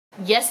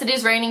Yes, it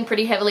is raining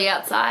pretty heavily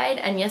outside,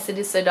 and yes, it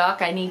is so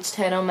dark I need to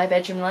turn on my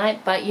bedroom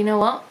light, but you know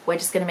what? We're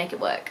just gonna make it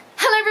work.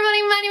 Hello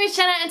everybody, my name is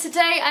Jenna, and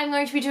today I'm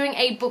going to be doing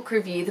a book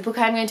review. The book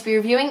I'm going to be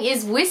reviewing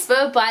is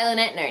Whisper by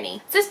Lynette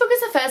Noni. So this book is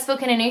the first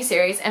book in a new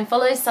series and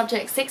follows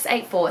subject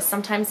 684,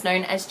 sometimes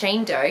known as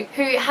Jane Doe,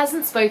 who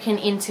hasn't spoken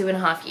in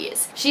 2.5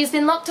 years. She has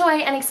been locked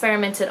away and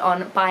experimented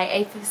on by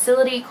a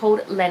facility called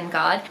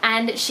Lengard,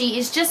 and she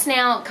is just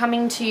now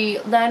coming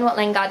to learn what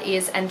Lengard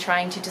is and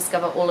trying to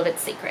discover all of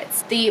its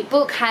secrets. The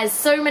book has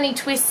so many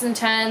twists and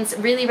turns,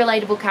 really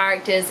relatable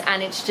characters,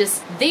 and it's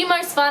just the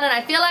most fun, and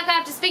I feel like I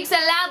have to speak so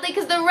loudly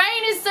because the rain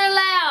is so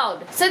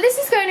loud. So this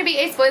is going to be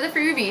a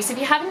spoiler-free review, so if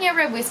you haven't yet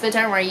read Whisper,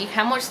 don't worry, you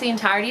can watch the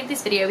entirety of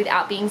this video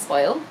without being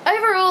spoiled.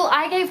 Overall,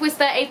 I gave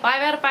Whisper a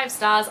 5 out of 5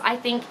 stars. I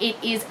think it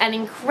is an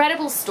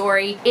incredible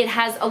story. It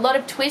has a lot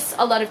of twists,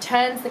 a lot of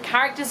turns. The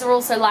characters are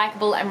also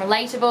likable and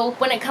relatable.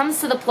 When it comes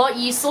to the plot,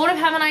 you sort of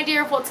have an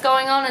idea of what's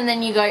going on, and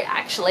then you go,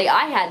 actually,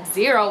 I had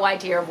zero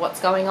idea of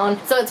what's going on.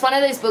 So it's one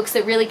of those books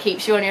that really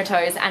keeps you on your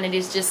toes, and it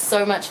is just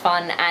so much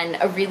fun and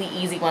a really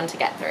easy one to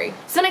get through.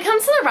 So when it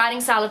comes to the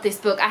writing style of this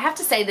book, I have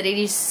to say that it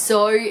is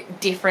so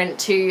different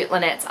to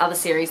Lynette's other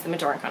series, The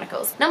Majoran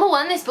Chronicles. Number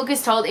one, this book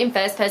is told in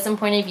first person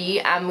point of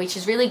view, which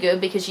is really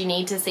good because you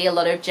need to see a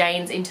lot of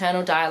Jane's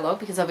internal dialogue,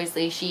 because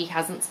obviously she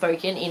hasn't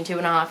spoken in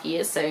 2.5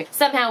 years, so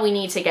somehow we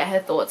need to get her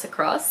thoughts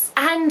across.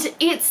 And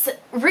it's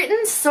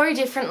written so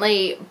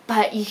differently,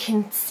 but you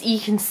can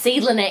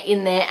see Lynette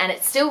in there, and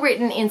it's still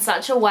written in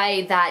such a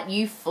way that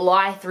you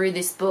fly through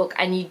this book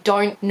and you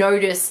don't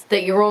notice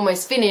that you're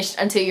almost finished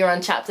until you're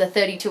on chapter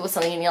 32 or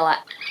something, and you're like,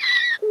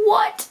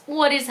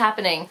 what is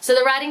happening? So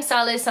the writing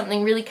style is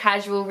something really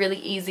casual, really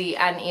easy,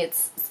 and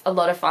it's a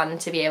lot of fun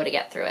to be able to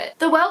get through it.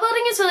 The world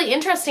building is really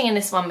interesting in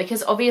this one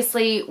because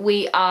obviously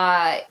we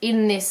are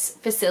in this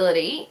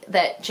facility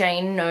that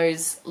Jane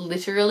knows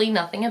literally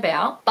nothing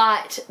about,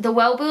 but the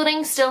world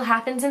building still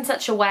happens in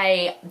such a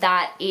way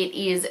that it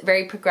is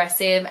very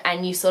progressive,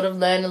 and you sort of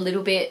learn a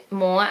little bit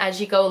more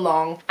as you go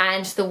along,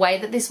 and the way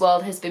that this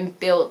world has been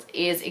built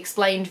is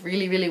explained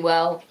really, really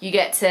well. You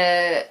get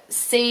to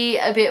see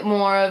a bit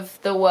more of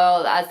the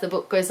world as the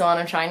book goes on.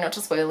 I'm trying not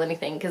to spoil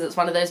anything because it's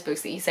one of those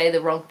books that you say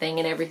the wrong thing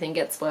and everything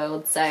gets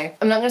spoiled, so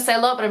I'm not going to say a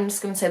lot, but I'm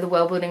just going to say the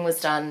world building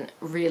was done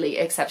really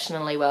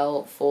exceptionally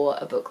well for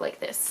a book like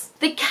this.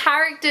 The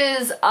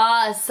characters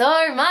are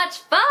so much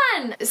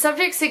fun!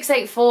 Subject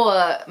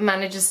 684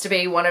 manages to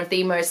be one of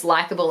the most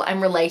likable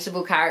and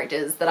relatable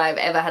characters that I've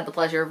ever had the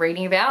pleasure of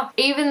reading about.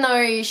 Even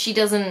though she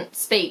doesn't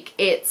speak,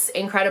 it's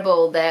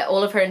incredible that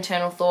all of her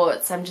internal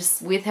thoughts, I'm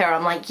just with her,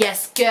 I'm like,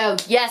 yes girl,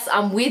 yes,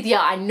 I'm with ya,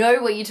 I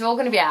know what you're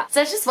talking about.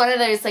 So it's just one of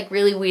those like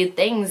really weird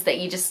things that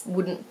you just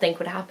wouldn't think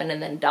would happen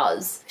and then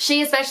does.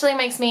 She especially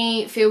makes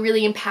me feel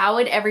really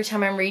empowered every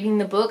time I'm reading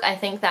the book. I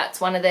think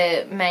that's one of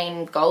the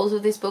main goals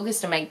of this book,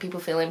 is to make people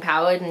feel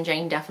empowered, and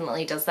Jane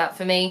definitely does that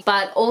for me.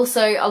 But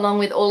also, along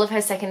with all of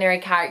her secondary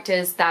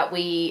characters that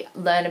we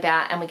learn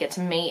about and we get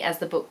to meet as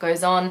the book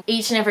goes on,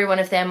 each and every one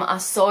of them are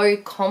so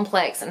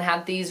complex and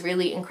have these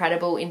really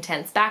incredible,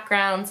 intense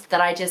backgrounds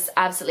that I just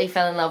absolutely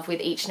fell in love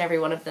with each and every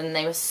one of them.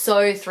 They were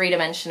so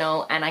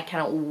three-dimensional, and I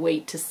cannot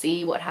wait to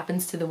see what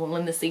happens to them all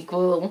in the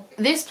sequel.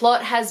 This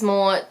plot has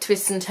more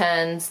twists and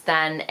turns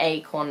than a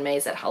corn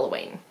maze at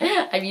Halloween.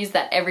 I've used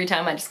that every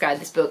time I describe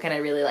this book, and I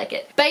really like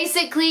it.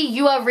 Basically,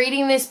 you are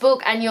reading this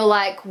book and you're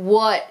like,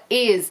 what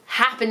is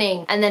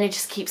happening? And then it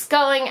just keeps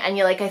going, and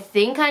you're like, I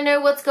think I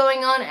know what's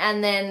going on,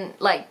 and then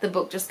like the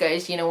book just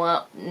goes, you know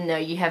what? No,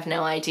 you have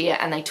no idea,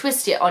 and they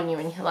twist it on you,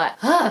 and you're like,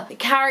 ah. The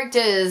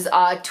characters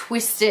are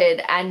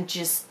twisted, and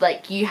just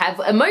like you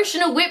have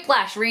emotional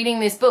whiplash reading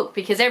this book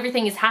because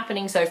everything is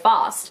happening so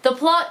fast. The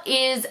plot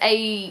is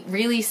a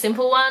really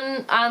simple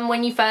one.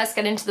 When you first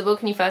get into the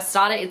book and you first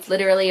start it, it's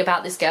literally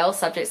about this girl,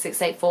 subject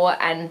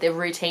 684, and the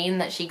routine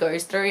that she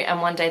goes through,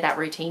 and one day that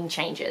routine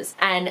changes,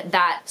 and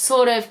that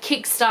sort of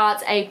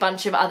kickstarts a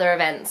bunch of other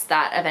events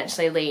that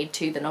eventually lead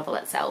to the novel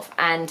itself,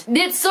 and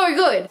it's so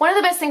good. One of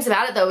the best things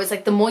about it though is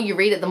like the more you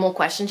read it, the more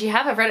questions you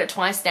have. I've read it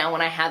twice now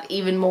when I have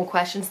even more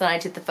questions than I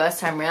did the first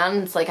time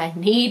around. It's like I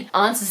need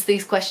answers to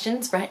these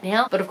questions right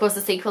now, but of course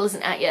the sequel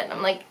isn't out yet, and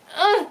I'm like,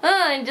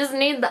 I just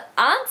need the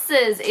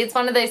answers. It's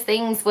one of those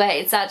things where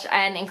it's such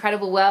an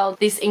incredible world,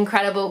 this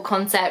incredible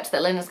concept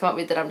that Lynn has come up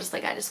with, that I'm just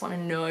like, I just want to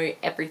know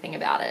everything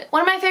about it.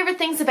 One of my favorite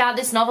things about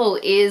this novel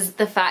is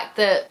the fact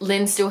that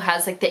Lynn still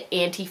has like the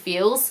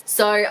anti-feels.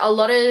 So a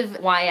lot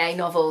of YA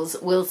novels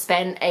will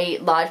spend a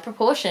large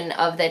proportion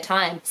of their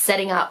time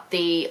setting up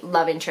the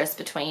love interest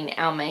between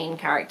our main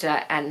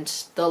character and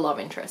the love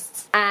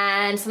interests.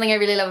 And something I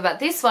really love about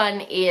this one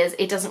is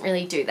it doesn't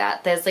really do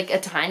that. There's like a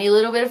tiny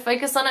little bit of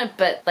focus on it,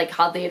 but like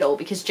hardly at all,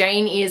 because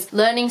Jane is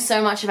learning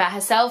so much about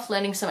herself,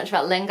 learning so much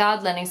about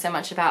Lengard, learning so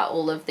much about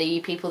all of the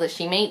people that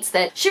she meets, meets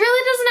that she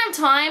really doesn't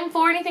have time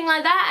for anything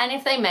like that, and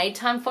if they made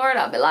time for it,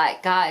 I'd be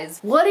like, guys,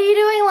 what are you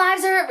doing?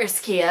 Lives are at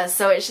risk here.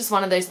 So it's just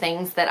one of those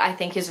things that I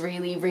think is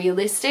really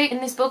realistic in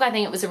this book. I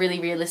think it was a really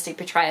realistic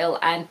portrayal,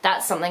 and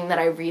that's something that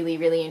I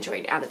really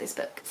enjoyed out of this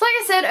book. So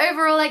like I said,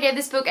 overall I gave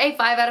this book a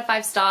 5 out of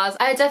 5 stars.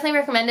 I would definitely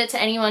recommend it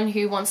to anyone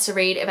who wants to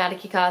read about a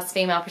kick-ass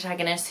female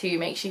protagonist who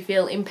makes you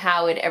feel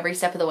empowered every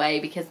step of the way,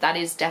 because that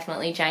is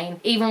definitely Jane.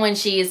 Even when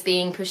she is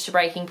being pushed to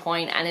breaking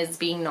point and is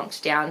being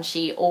knocked down,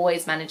 she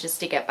always manages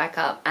to get back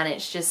up, and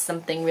it's just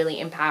something really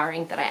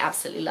empowering that I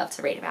absolutely love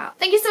to read about.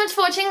 Thank you so much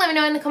for watching. Let me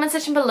know in the comment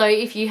section below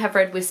if you have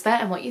read Whisper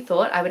and what you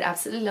thought. I would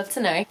absolutely love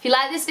to know. If you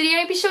like this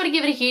video, be sure to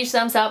give it a huge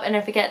thumbs up, and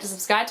don't forget to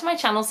subscribe to my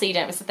channel so you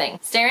don't miss a thing.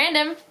 Stay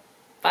random.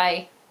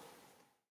 Bye.